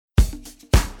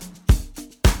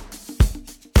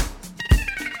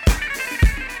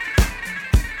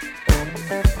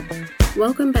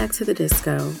Welcome back to the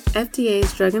Disco,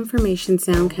 FDA's Drug Information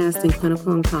Soundcast in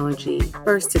Clinical Oncology,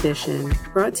 First Edition,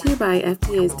 brought to you by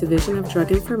FDA's Division of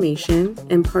Drug Information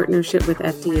in partnership with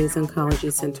FDA's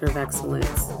Oncology Center of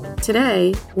Excellence.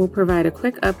 Today, we'll provide a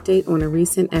quick update on a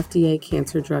recent FDA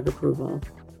cancer drug approval.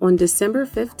 On December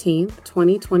 15,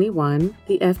 2021,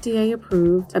 the FDA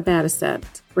approved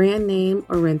abatacept, brand name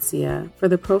Orencia, for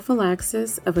the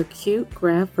prophylaxis of acute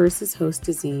graft-versus-host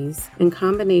disease in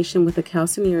combination with a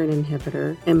calcineurin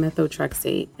inhibitor and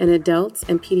methotrexate in adults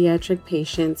and pediatric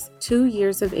patients 2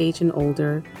 years of age and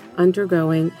older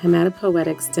undergoing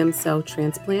hematopoietic stem cell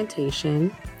transplantation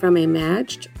from a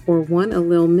matched or one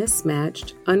allele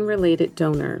mismatched unrelated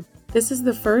donor. This is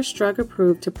the first drug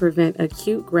approved to prevent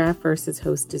acute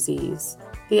graft-versus-host disease.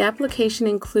 The application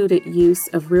included use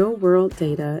of real-world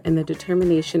data in the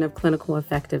determination of clinical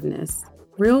effectiveness.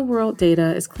 Real-world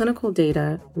data is clinical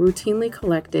data routinely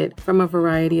collected from a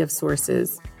variety of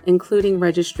sources, including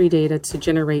registry data to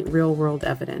generate real-world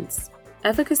evidence.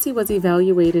 Efficacy was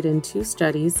evaluated in 2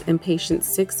 studies in patients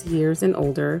 6 years and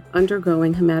older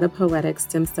undergoing hematopoietic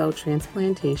stem cell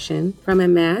transplantation from a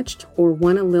matched or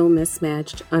one allele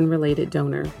mismatched unrelated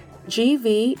donor.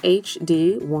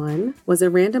 GVHD-1 was a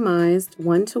randomized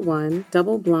 1-to-1,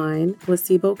 double-blind,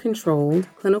 placebo-controlled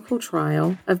clinical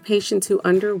trial of patients who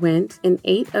underwent an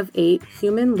 8 of 8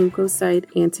 human leukocyte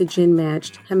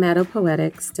antigen-matched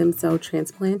hematopoietic stem cell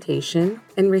transplantation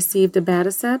and received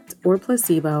abatacept or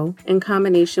placebo in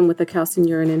combination with a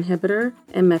calcineurin inhibitor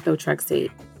and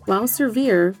methotrexate. While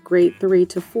severe, grade 3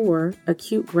 to 4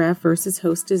 acute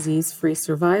graft-versus-host disease-free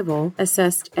survival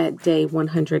assessed at day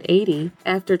 180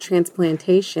 after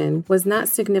transplantation was not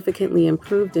significantly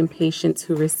improved in patients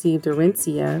who received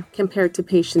Orencia compared to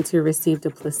patients who received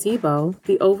a placebo,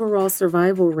 the overall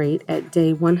survival rate at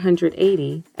day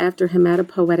 180 after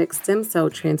hematopoietic stem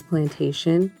cell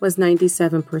transplantation was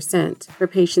 97% for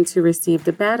patients who received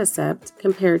abatacept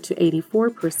compared to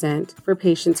 84% for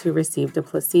patients who received a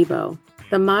placebo.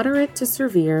 The moderate to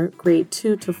severe grade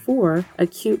 2 to 4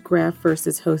 acute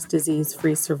graft-versus-host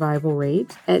disease-free survival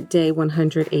rate at day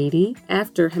 180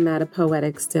 after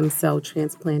hematopoietic stem cell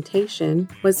transplantation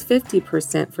was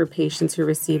 50% for patients who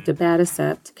received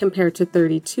abatacept compared to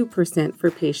 32%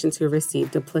 for patients who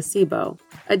received a placebo.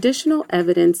 Additional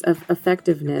evidence of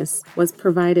effectiveness was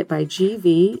provided by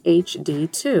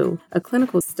GVHD-2, a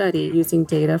clinical study using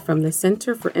data from the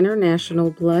Center for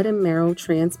International Blood and Marrow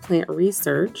Transplant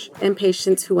Research and patients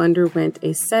who underwent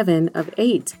a 7 of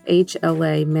 8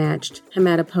 HLA-matched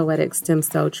hematopoietic stem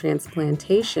cell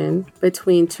transplantation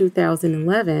between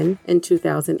 2011 and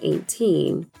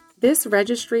 2018. This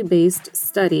registry-based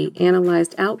study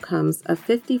analyzed outcomes of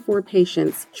 54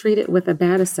 patients treated with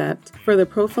abatacept for the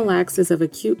prophylaxis of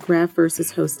acute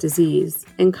graft-versus-host disease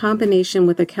in combination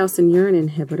with a calcineurin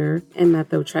inhibitor and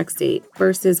methotrexate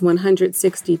versus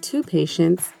 162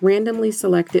 patients randomly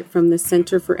selected from the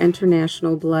Center for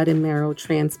International Blood and Marrow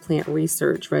Transplant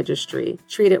Research Registry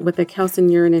treated with a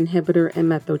calcineurin inhibitor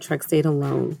and methotrexate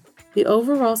alone. The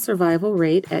overall survival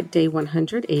rate at day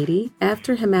 180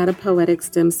 after hematopoietic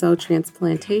stem cell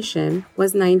transplantation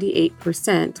was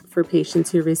 98% for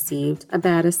patients who received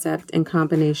abatacept in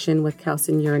combination with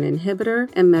calcineurin inhibitor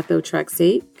and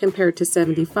methotrexate compared to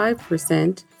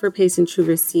 75% for patients who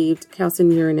received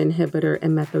calcineurin inhibitor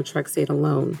and methotrexate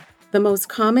alone. The most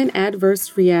common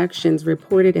adverse reactions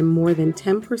reported in more than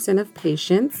 10% of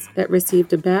patients that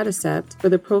received abatacept for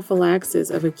the prophylaxis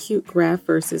of acute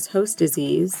graft-versus-host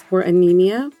disease were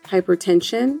anemia,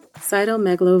 hypertension,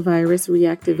 cytomegalovirus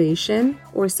reactivation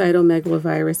or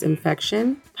cytomegalovirus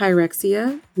infection,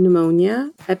 pyrexia,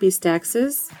 pneumonia,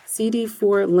 epistaxis,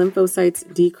 CD4 lymphocytes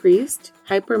decreased,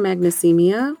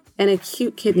 hypermagnesemia, and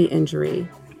acute kidney injury.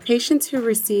 Patients who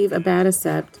receive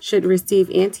abatacept should receive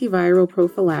antiviral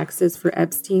prophylaxis for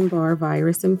Epstein-Barr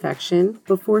virus infection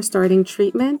before starting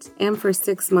treatment and for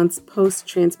 6 months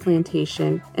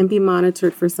post-transplantation and be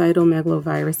monitored for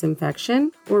cytomegalovirus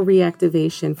infection or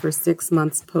reactivation for 6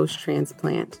 months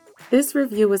post-transplant. This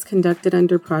review was conducted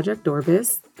under Project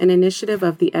Orbis, an initiative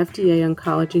of the FDA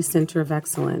Oncology Center of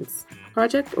Excellence.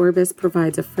 Project Orbis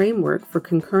provides a framework for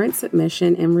concurrent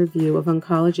submission and review of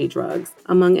oncology drugs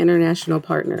among international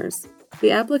partners.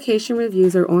 The application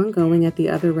reviews are ongoing at the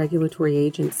other regulatory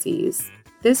agencies.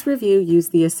 This review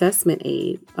used the assessment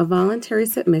aid, a voluntary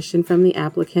submission from the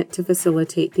applicant to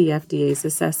facilitate the FDA's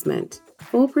assessment.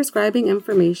 Full prescribing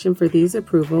information for these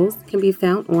approvals can be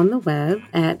found on the web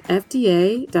at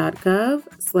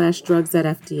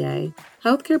fda.gov/drugs@fda.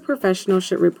 Healthcare professionals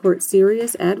should report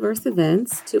serious adverse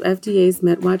events to FDA's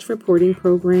MedWatch reporting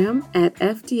program at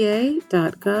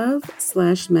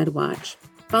fda.gov/medwatch.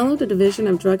 Follow the Division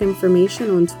of Drug Information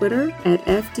on Twitter at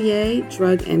FDA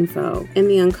Drug Info and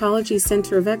the Oncology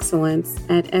Center of Excellence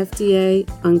at FDA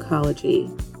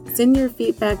Oncology. Send your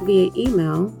feedback via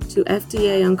email to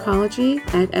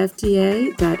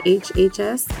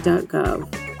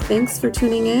fdaoncology@fda.hhs.gov. Thanks for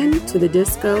tuning in to the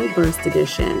Disco Burst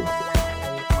Edition.